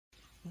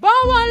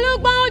bọ́wọ́ ló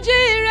gbọ́n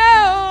jíire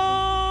o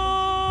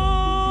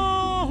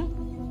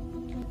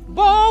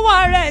bọ́wọ́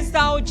rẹ̀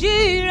sàn ò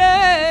jíire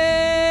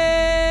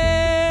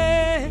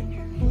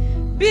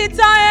bí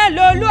táyé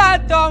lolú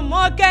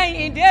àtọmọ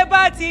kẹ́hìndé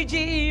bá ti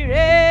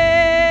jíire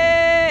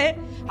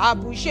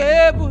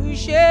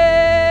àbùṣebùṣe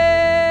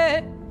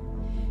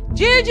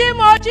jíjí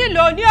mojí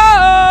lónìí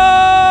o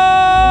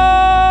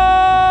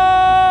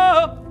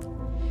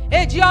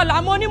èjì ọ̀la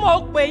mo ní mo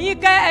pè yín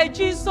kẹ́ ẹ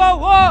jí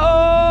sówó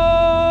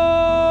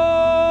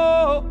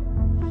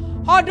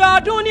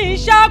ọdọọdún ní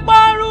iṣẹ́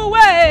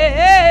gbọ́rúwé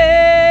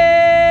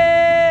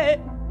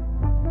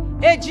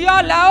èjì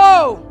ọ̀la o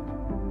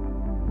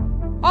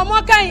ọmọ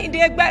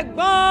kẹ́hìndé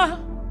gbẹ̀gbọ́n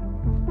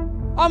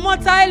ọmọ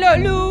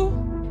táìlólú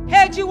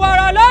èjì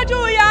wọ̀rọ̀ lójú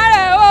ìyá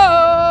rẹ̀ o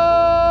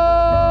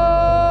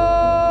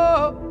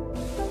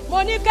mo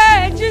ní kẹ́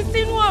ẹ jí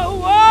sínú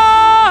òwò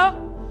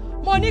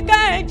mo ní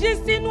kẹ́ ẹ jí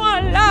sínú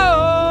ọ̀la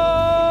o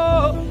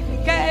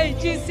kẹ́ ẹ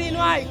jí sínú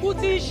àìkú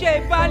tí í ṣe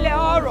ìbálẹ̀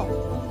ọ̀rọ̀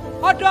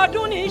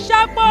ọdọọdún ní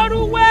iṣẹ́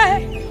gbọ́rúwé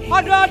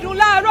ọdọọdún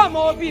láàárọ̀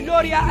mọ́ òbí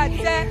lórí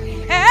àtẹ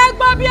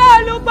gbọ́ bí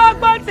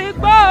olùgbọ́gbọ́ ti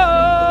gbọ́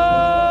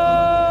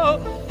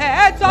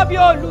tọ́ bí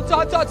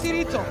olùtọ́tọ́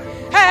tìrìtọ̀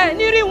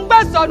nírí ń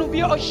gbẹ̀sọ̀nù bí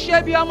ó ṣe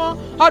bí ọmọ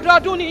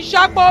ọdọọdún ní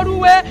iṣẹ́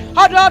gbọ́rúwé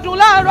ọdọọdún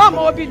láàárọ̀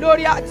mọ́ òbí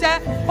lórí àtẹ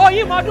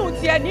oyinmọdún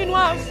tiẹ̀ nínú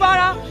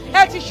àǹfààrà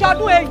ti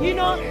ṣọdún èyí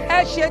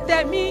náà ṣe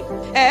tẹ̀mí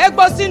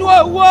gbọ́ sínú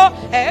owó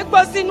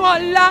gbọ́ sínú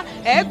ọlá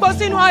gbọ́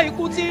sínú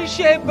àìkú tí í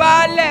ṣe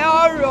baálẹ̀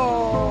ọ̀rọ̀.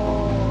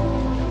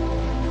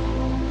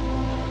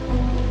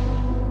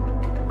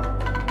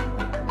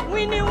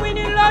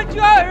 wíníwíní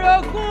lójú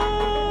orogún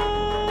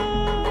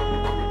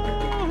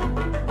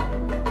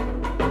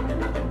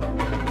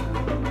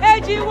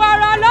èjì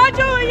wọ̀rọ̀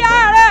lójú ìyá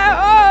rẹ̀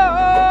o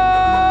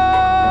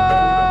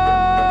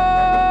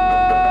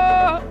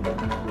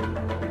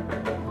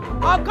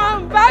ọ̀kan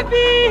bá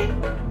bí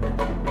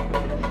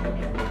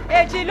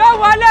èjì ló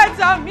wọlé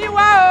tọ̀ mí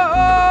wá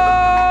o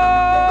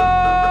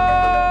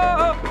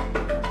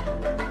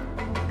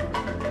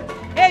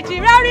èjì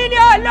rẹ̀ rí ní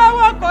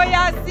olówó kò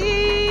yà sí.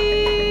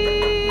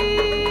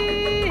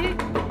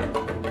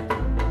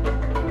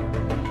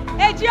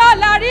 èjì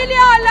ọ̀la rílé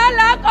ọ̀la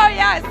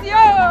lákọ̀ọ́yà sí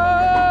o.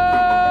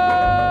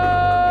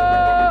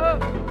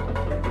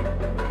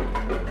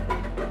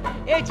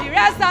 èjì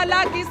rẹ̀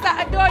sálákì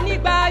sádó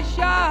nígbà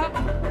aṣọ.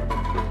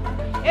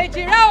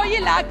 èjì rẹ̀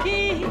òyìnlákì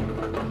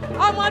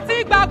ọmọ tí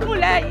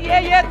gbàkúnlẹ̀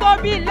yeye tó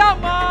bí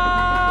lọ́mọ.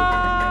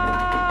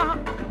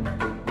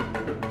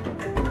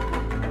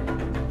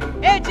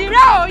 èjì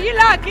rẹ̀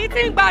òyìnlákì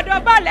tí gbàdọ̀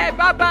balẹ̀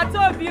bàbá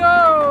tóbi o.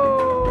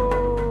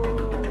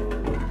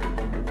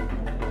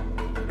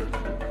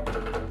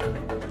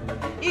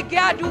 Igi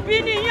àdùbí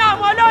níyàn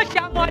ọmọ ló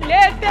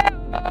ṣàmọ̀lété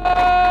o.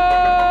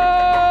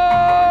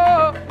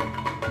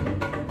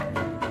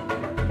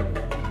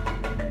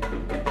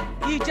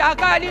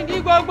 Ìjàkadì ní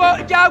gbogbo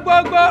já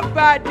gbogbo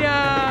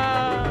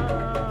Ìbàdàn.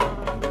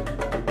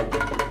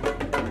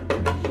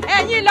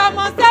 Ẹ̀yin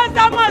lọmọ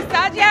sẹ́sọ́mọ̀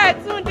sájẹ́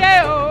Túndé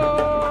o.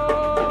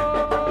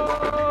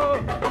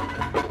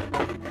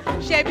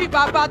 Ṣebí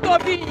bàbá tó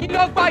bí yín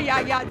ló gbọ́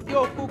yàyà tí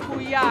ó kúkú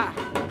yá.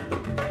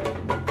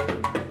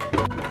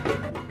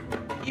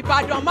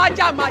 Ìbàdàn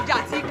májàmájà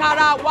ti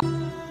kára wá.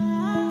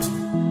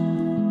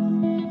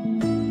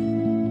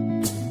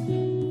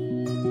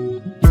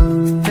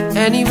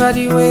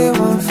 Anybody wey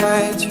won't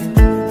fight you,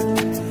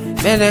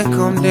 may they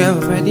come, they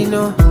already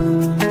know.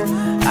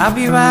 I'll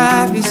be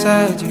right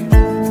beside you,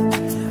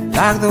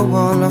 like the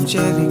wall of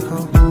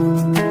Jericho.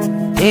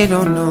 They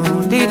don't know,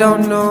 they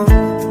don't know,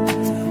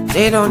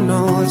 they don't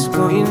know what's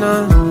going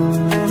on.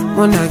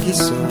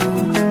 Monagiso,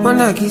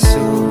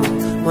 Monagiso,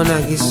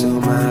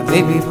 Monagiso, my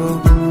baby boo.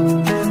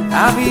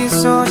 I'll be a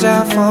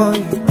soldier for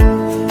you.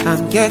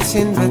 I'm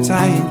getting better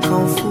in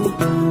Kung Fu.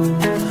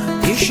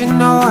 You should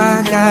know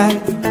I got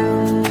you,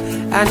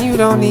 and you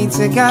don't need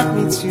to guide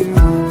me too.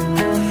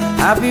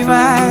 I'll be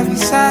right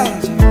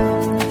beside you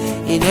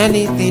in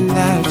anything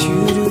that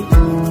you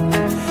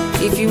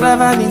do. If you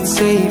ever need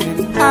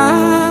saving,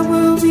 I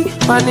will be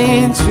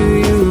running to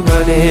you,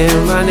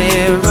 running,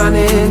 running,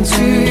 running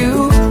to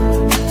you.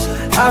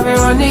 I'll be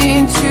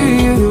running to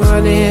you,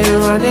 running,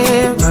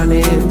 running,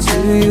 running to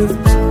you.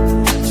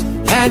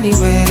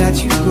 Anywhere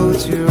that you go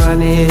to,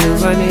 running,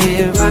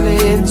 running,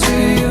 running to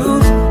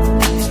you.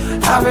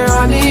 I'll be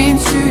running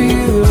to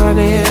you,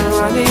 running,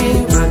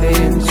 running,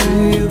 running to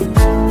you.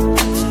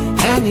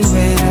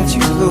 Anywhere that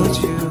you go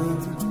to.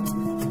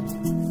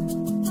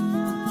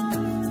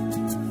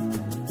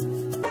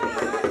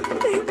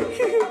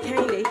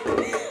 Kaylee,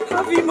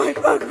 having my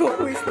back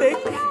always take.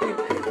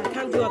 I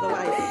can't do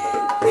otherwise.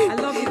 I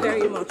love you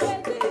very much.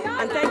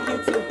 And thank you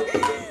too.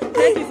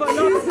 Thank you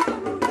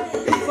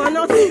for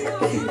not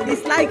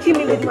disliking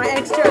me with my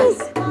extras.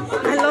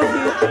 I love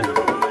you.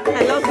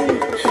 I love you.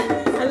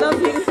 I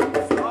love you.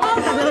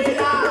 I love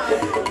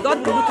you. God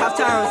will look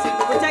after us.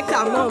 Protect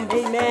our mom.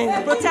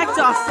 Amen. Protect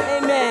us.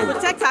 Amen.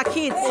 Protect our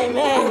kids.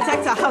 Amen.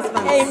 Protect our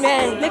husbands.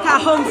 Amen. Make our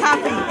homes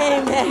happy.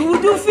 Amen.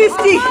 We'll do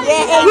 50.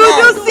 Yeah, We'll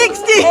amen. do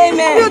 60.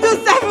 Amen. We'll do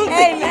 70.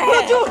 Amen.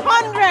 We'll do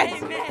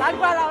 100.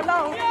 Agbára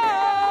Ọlọ́run.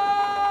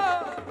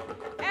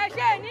 Ẹ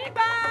ṣe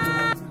nígbà.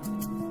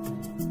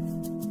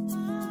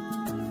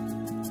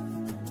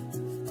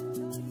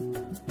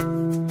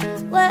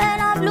 When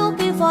I'm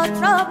looking for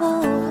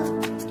trouble,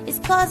 it's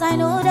cause I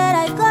know that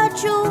I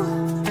got you.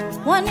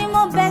 Wanting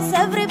my best,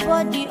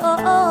 everybody,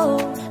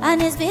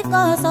 and it's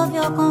because of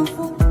your kung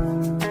fu.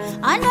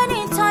 And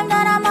anytime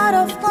that I'm out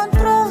of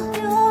control,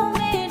 you hold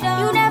me down.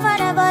 You never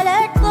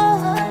let go.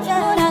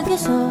 Yeah, una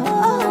kiso,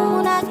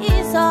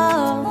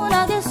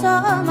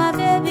 my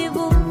baby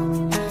boo.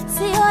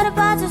 See all the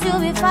battles you'll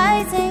be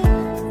fighting,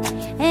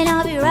 and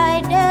I'll be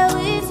right there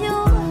with you.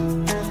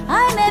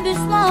 I may be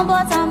small,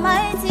 but I'm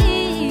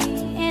mighty,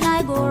 and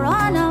I go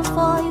run up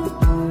for you.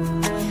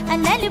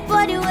 And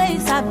anybody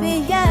ways I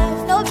be,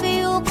 yeah, no be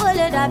you pull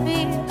it, I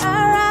be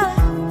alright.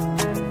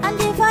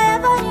 And if I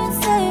ever need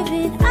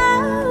saving,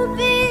 I'll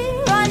be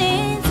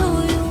running to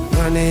you.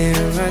 Running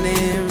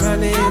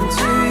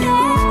to you.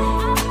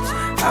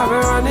 I'll be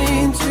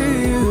running to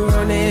you.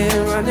 Running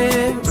I'll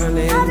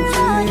be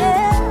to running.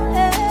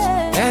 you.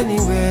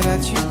 Anywhere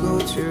that you go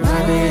to,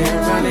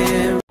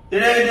 running.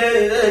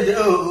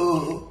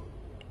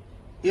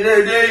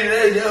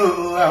 Ìrèdè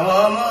o, àwọn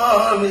ọmọ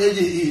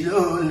méjì ló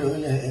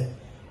lólẹ̀.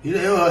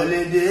 Ìrè wọlé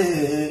dé,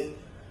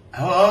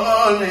 àwọn ọmọ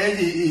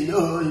méjì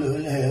ló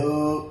lólẹ̀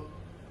o.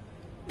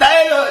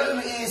 Táyọ̀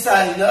mi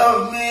ṣàìlọ́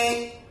mi,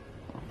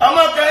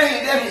 ọmọ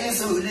Kẹ́hìndé mi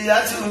sùúrì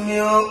àtú mi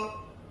o.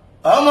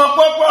 Ọmọ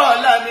Pópó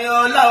ọ̀la mi o,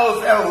 láò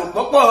fẹ́ o,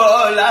 Pópó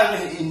ọ̀la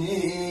mi ní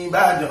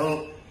Ìbàdàn.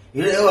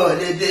 Ìrè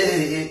wọlé dé,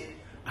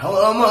 àwọn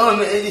ọmọ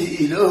méjì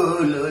ló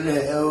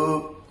lólẹ̀ o.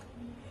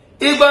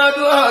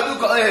 Ìgbọ́dún ọdún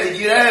kan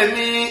èjì rẹ̀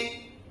mi,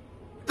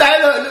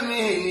 Táyọ̀ mi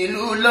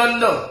nílùú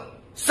London,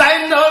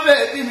 Ṣáínà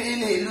bèbí mi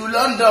nílùú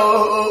London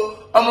o,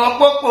 ọmọ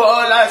Pópó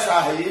ọ̀la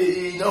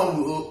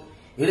ṣàìnáwó,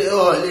 ìrè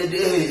wọlé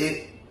dé,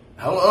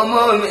 àwọn ọmọ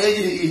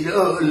méjì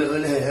ló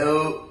lólẹ̀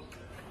o.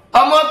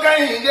 Ọmọ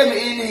Kẹ́hìndé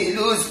mi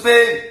nílùú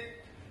Spain,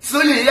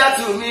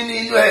 Súlíyàtù mi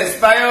nílùú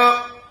Espanyol,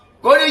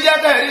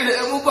 kóríjẹ́kẹ̀rí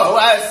rẹ̀ mú bọ̀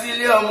wá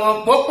sílé ọmọ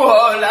Pópó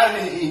ọ̀la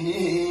mi ní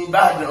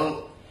Ìbàdàn,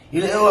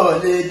 ìrè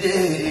wọlé dé.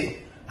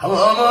 Àwọn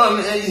ọmọ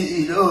méjì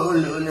ló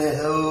lólẹ̀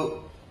o.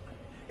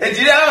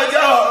 Èjìrẹ́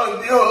ọjọ́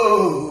bí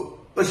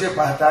ó ṣe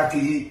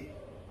pàtàkì,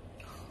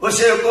 ó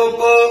ṣe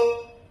kókó.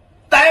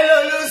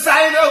 Táìlólú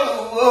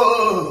Ṣáínàwó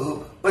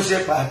ó ṣe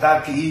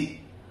pàtàkì,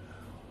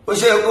 ó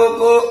ṣe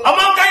kókó.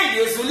 Ọmọ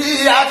Kẹ́hìndé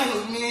Súlíyàtù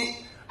mi,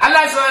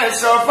 aláṣọ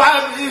ẹ̀ṣọ́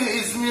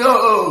fabrics mi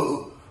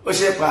ó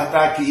ṣe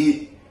pàtàkì,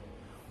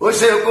 ó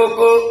ṣe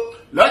kókó.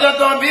 Lọ́jọ́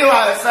tó bí wà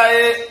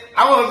sáyé,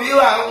 àwọn òbí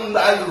wà ń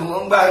gbádùn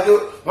wọn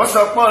gbádùn, wọ́n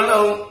sọ pọ́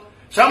lọ́hùn.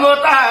 Ṣọmọ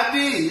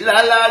tàbí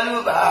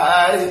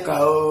lálálùbáríkà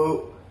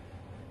o.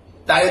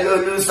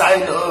 Táìlólú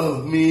Ṣáínà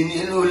mi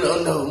nílùú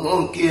London mò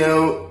ń kí ẹ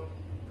o.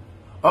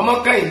 Ọmọ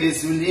Kẹ́hìndé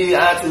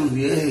Súlíyàtù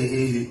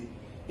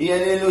ìyẹn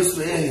nílùú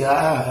Spain.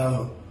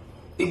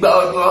 Ìgbà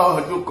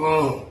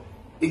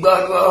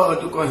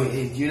ọdún kan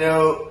èjì rẹ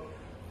o.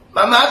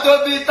 Màmá tó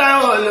bí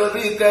Táwọn ló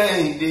bí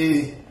Kẹ́hìndé,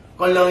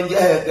 kọ́ ló ń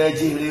jẹ́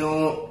kẹjìrì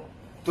wọn.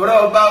 Torọ́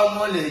ọba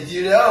ọmọ lè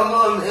jìrẹ́ ọmọ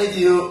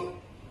méjì o.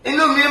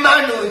 Inú mi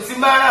máa nù tí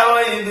máa ra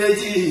àwọn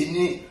ìbejì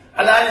ní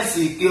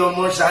aláìsìkí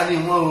ọmọ ṣáni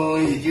wọn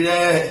èjì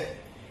rẹ̀.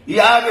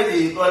 Ìyá méjì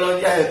kọ́ ló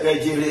jẹ́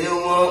ìkẹjìrì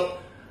wọn.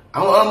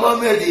 Àwọn ọmọ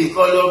méjì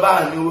kọ́ ló bá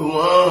mi wò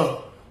wọ́n,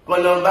 kọ́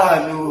ló bá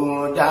mi wò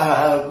wọ́n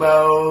dàgbà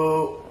o.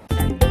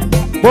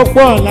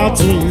 Popoola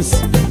twins,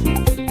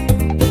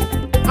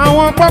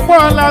 àwọn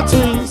Popoola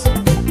twins,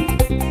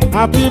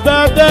 happy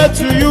birthday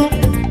to you.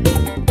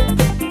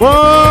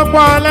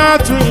 Popoola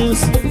twins.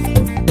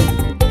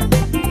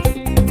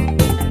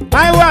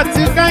 Táíwò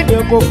àti Kẹ́hìndé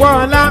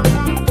Popoola,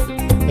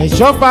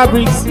 ẹ̀ṣọ́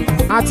fabrics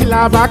àti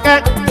Làbákẹ́,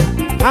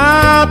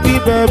 happy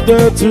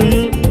birthday to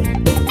you.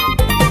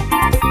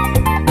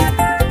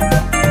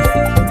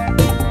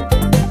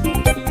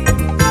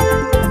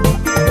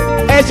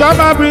 Ẹ̀ṣọ́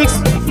fabrics,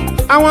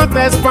 àwọn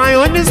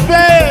tẹ̀sípàyàn ní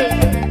Spain,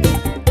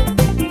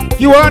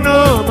 kíwọ́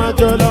náà máa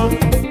jọ lọ.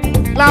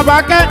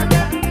 Làbákẹ́,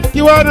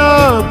 kíwọ́ náà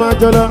máa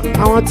jọ lọ,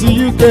 àwọn ti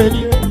UK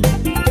ní.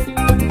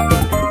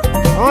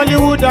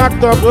 Hollywood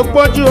actor ló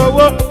pójú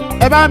owó,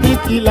 ẹ bá mi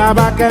kí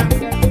Làbákẹ́.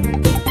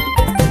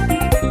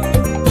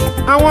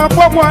 Àwọn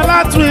Popoola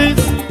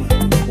twins,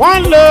 wọ́n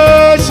ń lo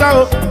ṣá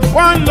o,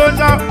 wọ́n ń lo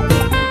ṣá o.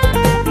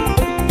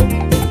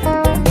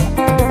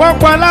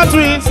 Popoola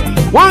twins,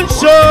 wọ́n ń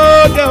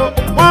ṣoge o,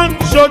 wọ́n ń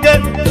ṣoge.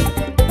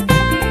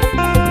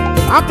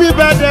 Happy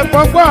birthday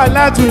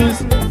Popoola twins,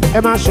 ẹ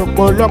máa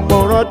ṣọ̀pọ̀lọpọ̀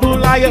ọdún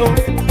láyé o.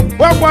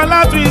 Popoola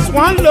twins,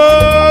 wọ́n ń lo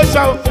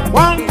ṣá o,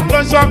 wọ́n ń lo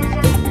ṣá o.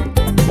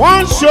 Wọ́n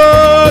ń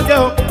ṣoge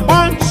o,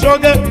 wọ́n ń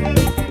ṣoge.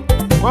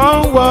 Wọ́n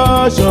ń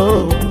wọṣọ o,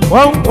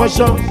 wọ́n ń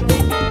wọṣọ.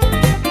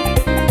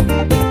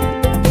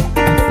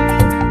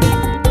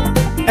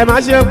 Ẹ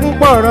máa ṣe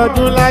púpọ̀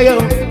ọdún láyé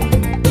o.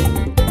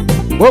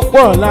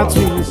 Popoola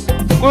twins,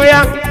 ó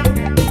yá.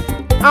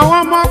 Àwọn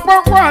ọmọ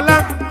Popoola,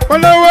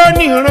 olówó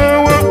nìran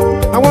wọn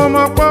àwọn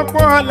ọmọ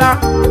Popoola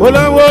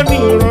olówó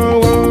nìran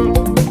wọn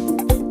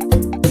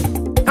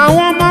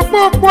àwọn ọmọ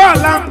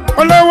Popoola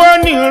olówó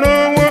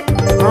nìran wọn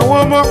àwọn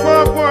ọmọ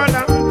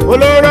Popoola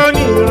olóró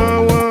nìran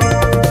wọn.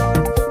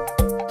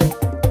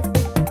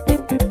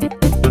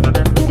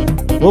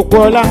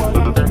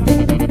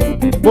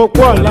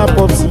 Popoola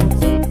popsi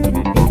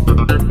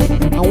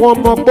àwọn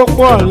ọmọ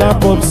Popoola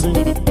popsi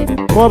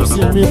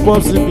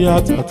mi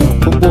àtàtà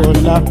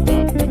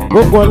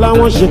Popoola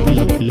wọ́n ṣe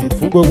kìlìkìlì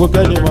fún gbogbo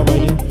kẹ́ni màmá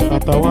ni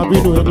àtàwọn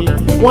abínú ẹni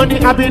wọ́n ní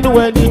abínú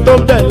ẹni tó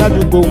ń bẹ̀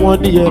ládùúgbò wọn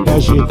ní ẹ bá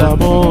ṣe kà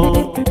mọ́.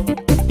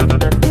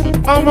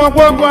 ọmọ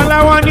Popoola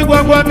wọ́n ní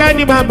gbogbo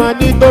kẹ́ni màmá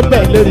ní tó ń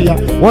bẹ̀ lérí à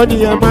wọ́n ní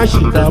ẹ má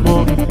ṣe kà mọ́.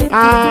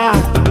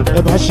 ẹ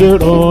bá ṣe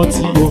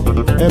rántí o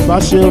ẹ bá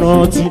ṣe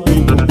rántí pé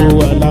gbogbo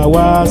wa la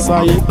wá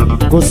sáyé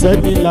kò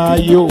sẹ́ni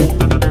láàyè o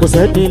kò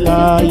sẹ́ni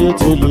láàyè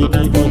tó lè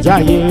ní kọjá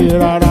yé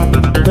rárá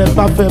bẹ́ẹ̀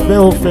bá fẹ́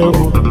bẹ́ẹ̀ ò fẹ́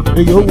o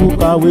èyí ò wù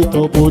káwé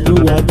tó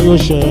bolúwa ní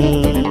òṣè.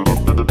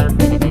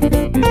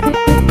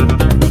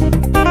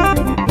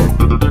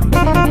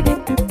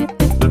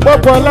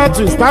 Popoola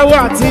twins Táíwò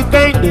àti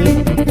Kẹ́hìndé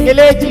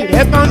eléjì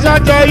rẹ̀ tán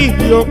ṣájọ́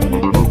ìbí o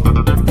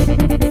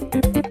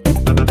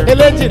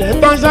eléjì rẹ̀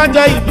tán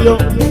ṣájọ́ ìbí o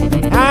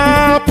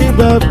happy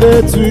birthday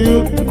to you.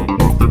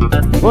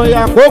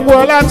 Bóyá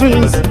Popoola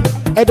twins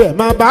ẹ̀dẹ̀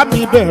máa bá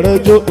mi bẹ̀rẹ̀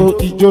jó o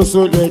ìjó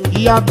solo ẹ̀ kí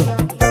yàtọ̀.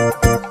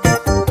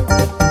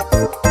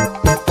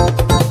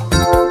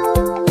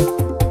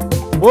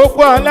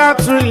 Popoola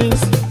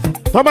twins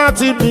tọ́ba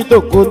ti mi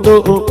tòkòtò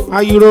o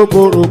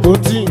ayírògbòrògbò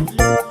tí.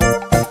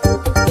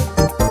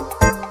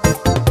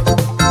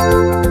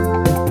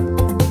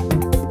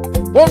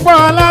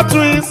 Popoola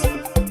twins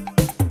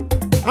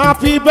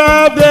happy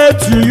birthday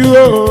to you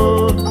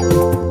o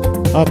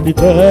happy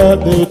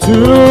birthday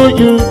to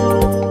you.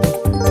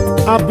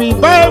 Happy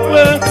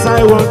birthday,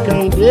 Táíwò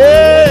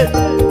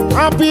Kẹ́hìndé.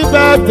 Happy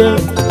birthday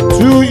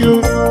to you.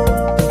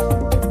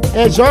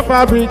 Ẹ̀ṣọ́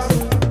fabrics,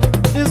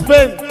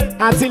 Spain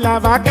àti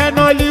Làbákẹ́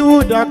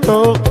Nollywood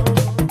doctor.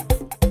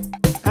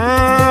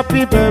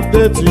 Happy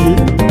birthday to you.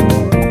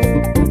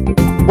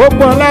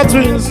 Popoola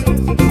twins.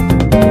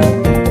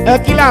 Ẹ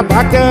kí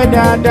Làbákẹ́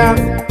dáadáa.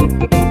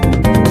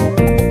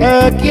 Ẹ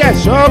kí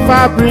Ẹ̀ṣọ́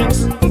fabrics.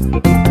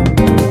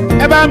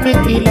 Ẹ bá mi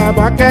kí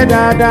Làbákẹ́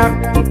dáadáa.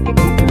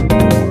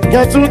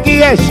 Kẹtún kí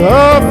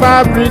Ẹ̀ṣọ́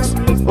fabrics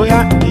oya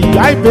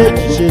ìyá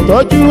ìbejì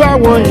ṣètọ́jú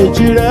àwọn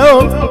èjì rẹ̀ o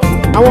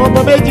àwọn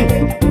ọmọ méjì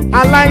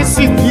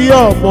aláìsí kí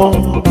ọmọ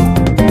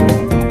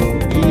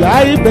ìyá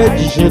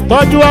ìbejì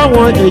ṣètọ́jú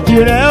àwọn èjì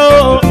rẹ̀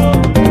o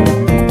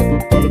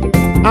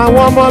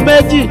àwọn ọmọ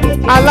méjì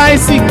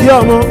aláìsí kí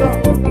ọmọ.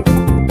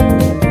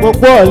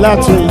 Popoola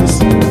twins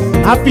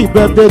happy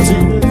birthday to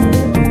you.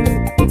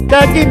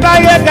 Kẹ́kí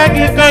Táyé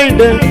kẹ́kí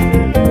Kẹ́hìndé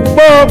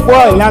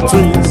Popoola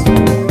twins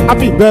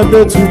happy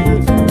birthday to you.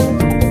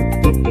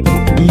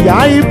 Ìyá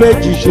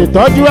ìbejì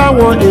ṣètọ́jú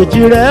àwọn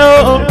èjì rẹ̀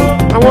o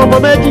àwọn ọmọ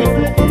méjì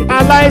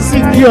aláìsí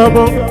kí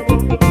ọmọ.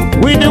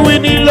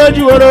 Wíníwíní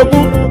lójú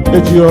orogún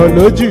èjì ọ̀rọ̀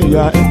lójú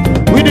ìyá ẹ̀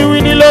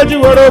wíníwíní lójú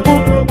orogún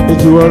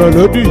èjì ọ̀rọ̀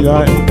lójú ìyá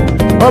ẹ̀.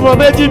 Ọmọ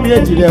méjì mi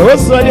èjì rẹ̀ ó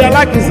sọ ní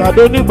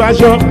alákìsàdó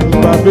nígbàṣọ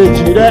ìgbà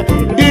méjì rẹ̀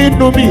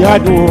inú mi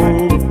àdùn o.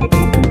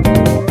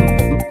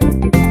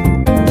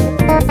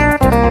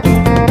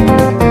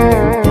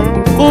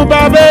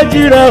 Ìgbà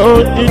méjì rẹ̀ o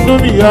inú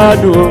mi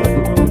àdùn o.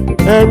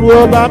 Ẹ̀rù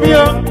ọba mi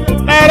o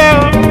ẹrẹ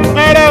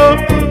o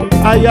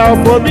àyà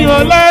ọ̀fọ̀ mi o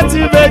láti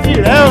méjì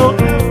rẹ o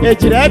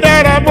èjì rẹ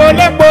dára mo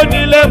lẹ́pọ̀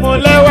nílé mo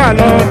lẹ́wà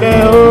lọ́dẹ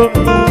o.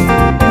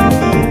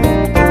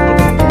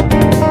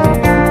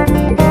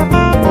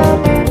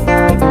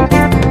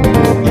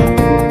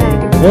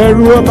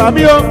 Ẹ̀rù ọba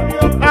mi o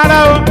ẹrẹ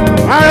o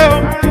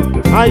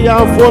àyà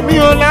ọ̀fọ̀ mi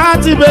o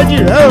láti méjì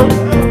rẹ o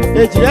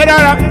èjì rẹ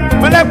dára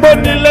mo lẹ́pọ̀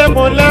nílé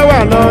mo lẹ́wà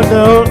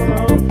lọ́dẹ o.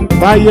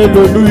 Báyé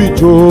lolú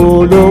ìjó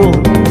lóhùn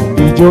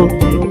ìjó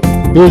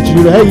èjì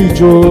rẹ̀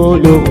ìjó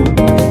lówó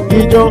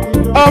ìjó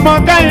ọmọ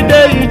Kẹ́hìndé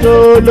ìjó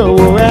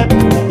lówó ẹ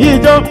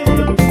ìjó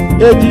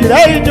èjì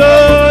rẹ̀ ìjó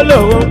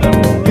lówó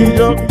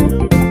ìjó.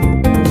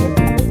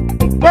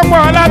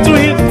 Popoola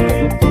twins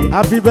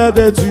happy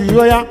birthday to you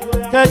oya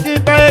kẹ́kí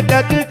Táyé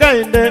kẹ́kí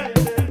Kẹ́hìndé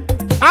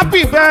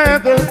happy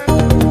birthday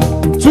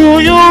to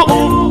you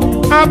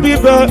happy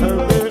birthday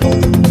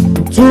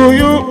to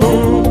you.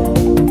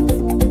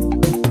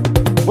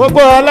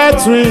 Popoola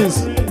twins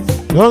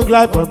long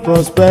life and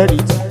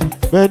prosperity.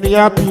 Many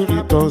happy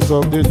returns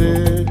of the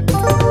day.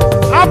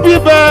 Happy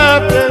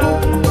birthday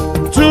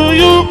to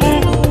you.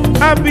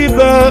 Happy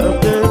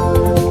birthday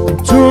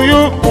to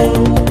you.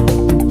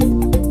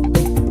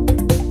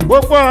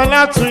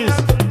 Popoola twins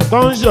tó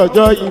ń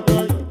ṣọjọ́ ìbí.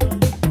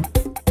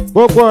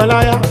 Popoola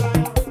ya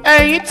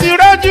ẹ̀yin ti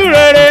rọ́jú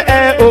rere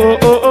o.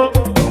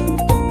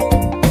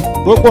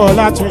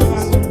 Popoola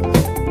twins.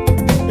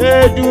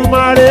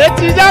 Èdùmàrè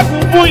ti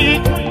jákun fún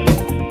yín.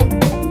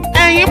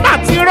 Ẹ̀yin mà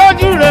ti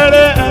rọ́jú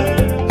rere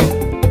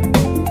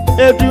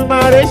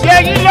Èdùmàrè ṣe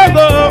yín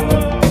lógo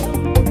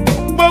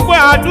gbogbo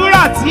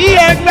àdúrà tí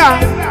ẹ gbà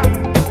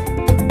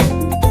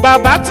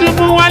bàbá ti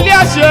mú wọn lé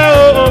àṣẹ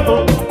o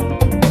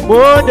mo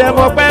dẹ̀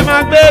mọ̀ pé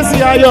máa gbé sí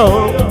ayọ̀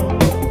o.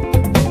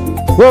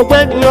 Gbogbo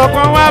ènìyàn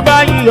kan wá bá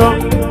yíyọ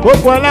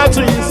Popoola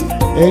twins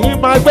èyí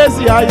máa gbé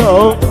sí ayọ̀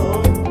o.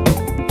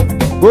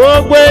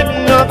 Gbogbo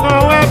ènìyàn kan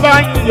wá bá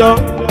yíyọ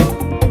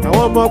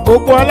àwọn ọmọ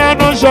Popoola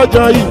náà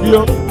ṣọjọ́ ìbí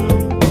o.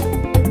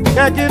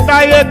 Kẹ́kí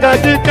táyé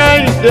kẹ́kí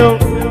kẹ́hìndé o.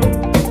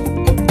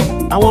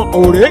 Àwọn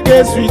òrèké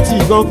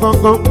sweetie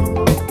gangan.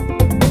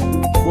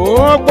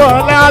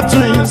 Popoola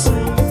twins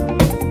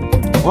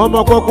ọmọ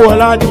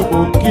Popoola ni mò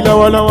ń kí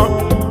lọ́wọ́lọ́wọ́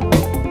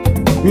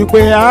wípé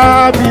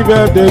happy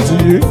birthday to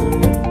you.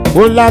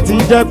 Ó láti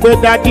jẹ́ pé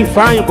daddy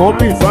fine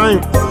mommy fine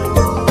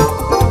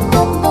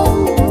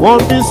wọ́n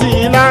bí sí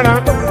yín lára.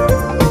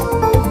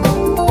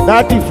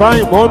 Daddy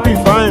fine mommy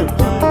fine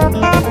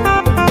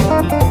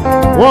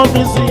wọ́n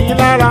bí sí yín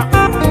lára.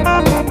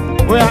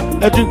 Bóyá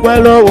ẹ dúpẹ́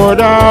lọ́wọ́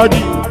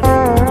daddy,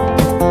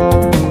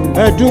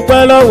 ẹ dúpẹ́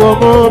lọ́wọ́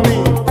mommy,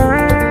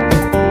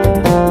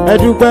 ẹ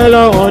dúpẹ́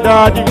lọ́wọ́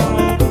daddy,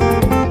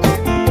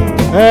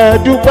 ẹ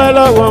dúpẹ́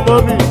lọ́wọ́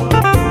mommy.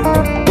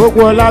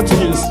 Popoola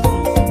twins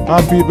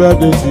happy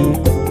birthday to you.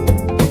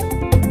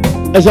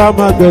 Ẹ ṣá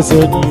máa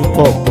gbẹ̀sẹ̀ ní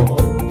kọ̀ọ̀kan.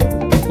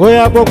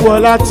 Bóyá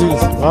Popoola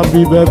twins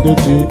happy birthday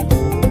to you.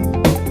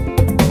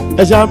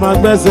 Ẹ ṣá máa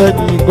gbẹ̀sẹ̀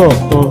ní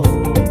kọ̀ọ̀kan.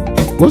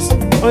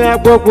 Bóyá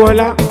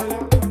Popoola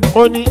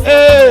ó ní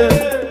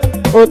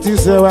ó ti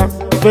ṣẹ̀wá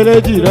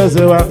fẹ́lẹ́jì rẹ̀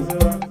ṣẹ̀wá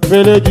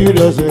fẹ́lẹ́jì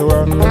rẹ̀ ṣẹ̀wá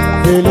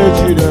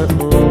fẹ́lẹ́jì rẹ̀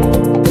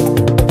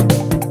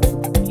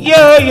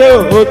yóò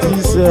ó ti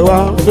ṣẹ̀wá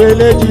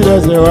fẹ́lẹ́jì rẹ̀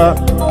ṣẹ̀wá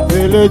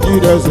fẹ́lẹ́jì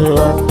rẹ̀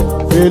ṣẹ̀wá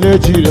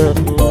fẹ́lẹ́jì rẹ̀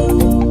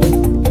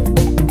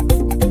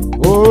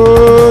ó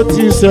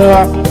ti ṣẹ̀wá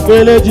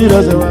fẹ́lẹ́jì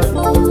rẹ̀ ṣẹ̀wá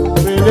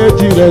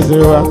fẹ́lẹ́jì rẹ̀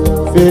ṣẹ̀wá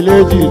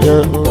fẹ́lẹ́jì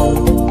rẹ̀.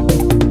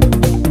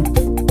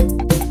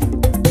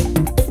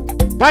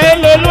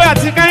 Táyélolú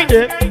àti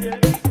Kẹ́hìndé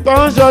tó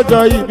ń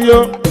ṣọjọ́ ìbí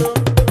o.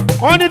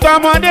 Wọ́n ní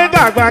tọmọdé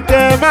dàgbà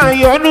kẹ́ máa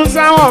yọnu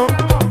sáwọn.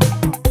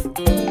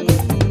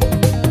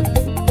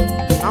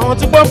 Àwọn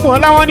tí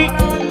Popoola wọ́n ní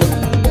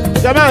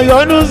kẹ́ máa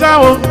yọnu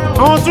sáwọn.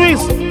 Àwọn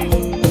twins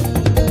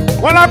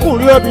wọ́n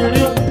lákùnrin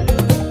obìnrin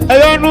ẹ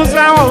yọnu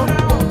sáwọn.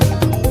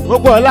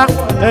 Popoola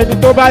ẹni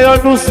tó bá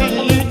yọnu sí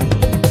i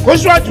kó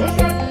ṣọ́jú.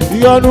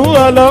 Ìyọnu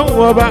Ọlọ́run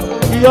ọba,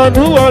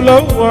 ìyọnu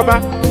Ọlọ́run ọba,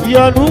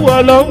 ìyọnu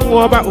Ọlọ́run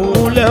ọba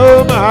òun lẹ ó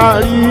máa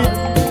rí.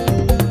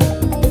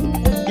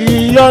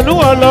 Ìyọnu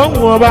Ọlọ́run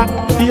ọba,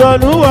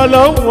 ìyọnu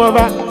Ọlọ́run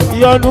ọba,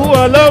 ìyọnu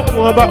Ọlọ́run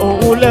ọba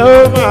òun lẹ ó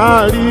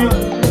máa rí.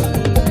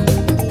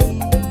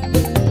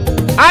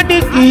 A ní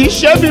kì í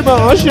ṣe mímọ̀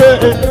ọ́n ṣe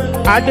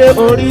adé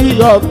orí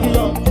ọ̀gbìn.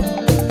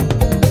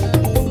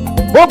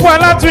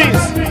 Popoola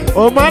twins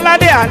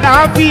ọmọládé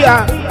àlàáfíà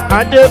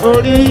adé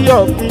orí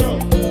ọ̀gbìn.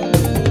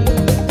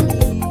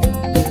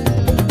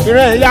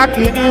 Ìrẹ̀ ìyá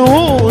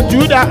kìnìún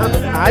Júdà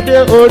adé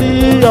orí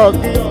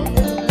ọ̀gbìn.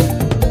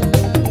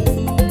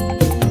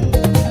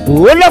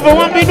 Olófo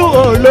wọn bínú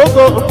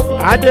ológo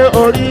adé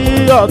orí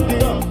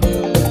ọ̀gbìn.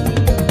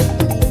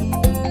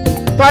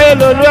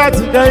 Táyélolú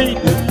àti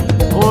Kẹ́hìndé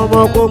àwọn ọmọ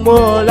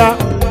Popoola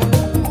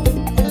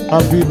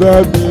happy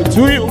birthday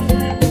to you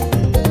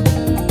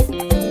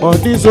on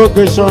this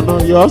occasion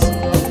of yours.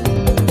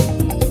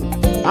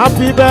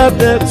 Happy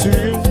birthday to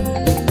you,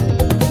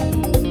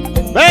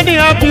 many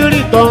happy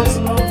returns.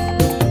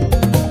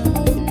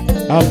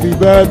 Happy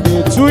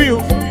birthday to you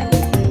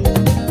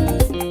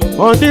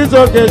on this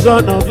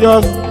occasion of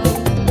yours.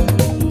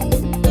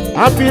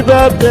 Happy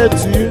birthday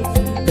to you,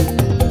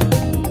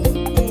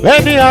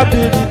 many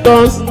happy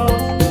returns.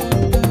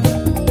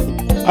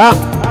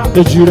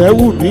 Èjì rẹ̀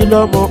wù mí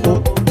lọ́mọ o,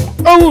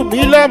 ó wù mí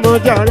lọ́mọ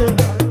jàre.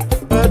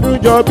 Ẹ̀dùn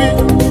jọ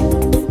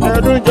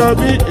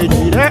bí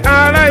èjì rẹ̀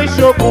ará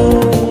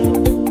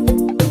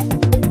ìṣokùn.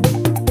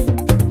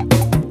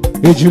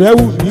 Èjì rẹ̀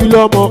wù mí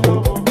lọ́mọ o,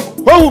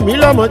 ó wù mí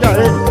lọ́mọ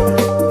jàre.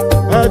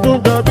 Ẹ̀dùn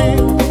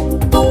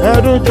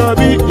jọ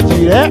bí èjì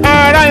rẹ̀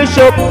ará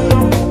ìṣokùn.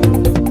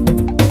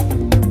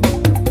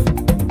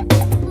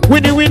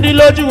 Wíníwíní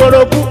lójú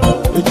orogún,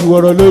 èjì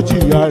wọ̀rọ̀ lójú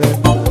ìyá rẹ̀.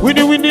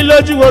 Wíníwíní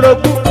lójú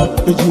orogún,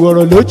 èjì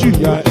wọ̀rọ̀ lójú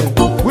ìyá ẹ̀.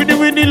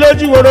 Wíníwíní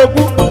lójú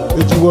orogún,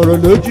 èjì wọ̀rọ̀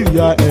lójú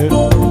ìyá ẹ̀.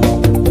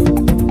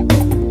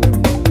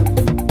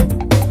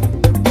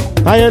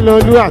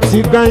 Táyélolú àti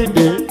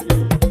Kẹ́hìndé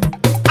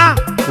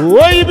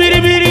òyì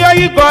biribiri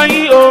oyì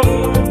kọyìn o,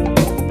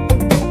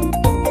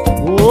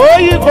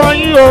 oyì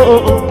kọyìn o.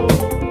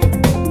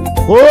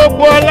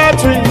 Popoola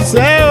twins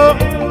o,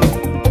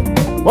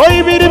 oyì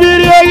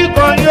biribiri oyì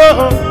kọyìn o,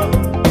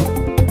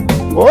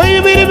 oyì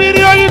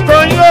biribiri oyì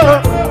kọyìn o.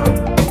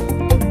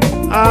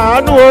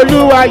 Àánú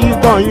Olúwa yìí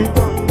kàn yín,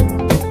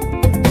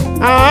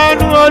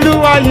 àánú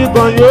Olúwa yìí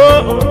kàn yín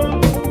o.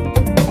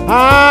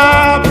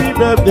 Happy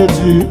birthday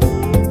to you,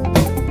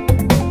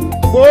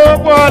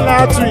 Popoola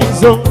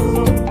twins o.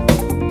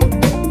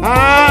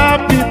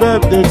 Happy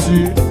birthday to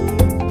you,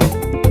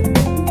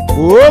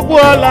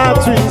 Popoola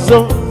twins o.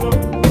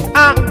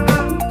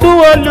 Àánú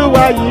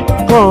Olúwa yìí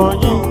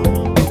kàn yín,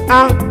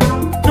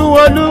 àánú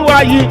Olúwa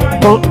yìí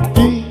kàn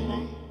yín.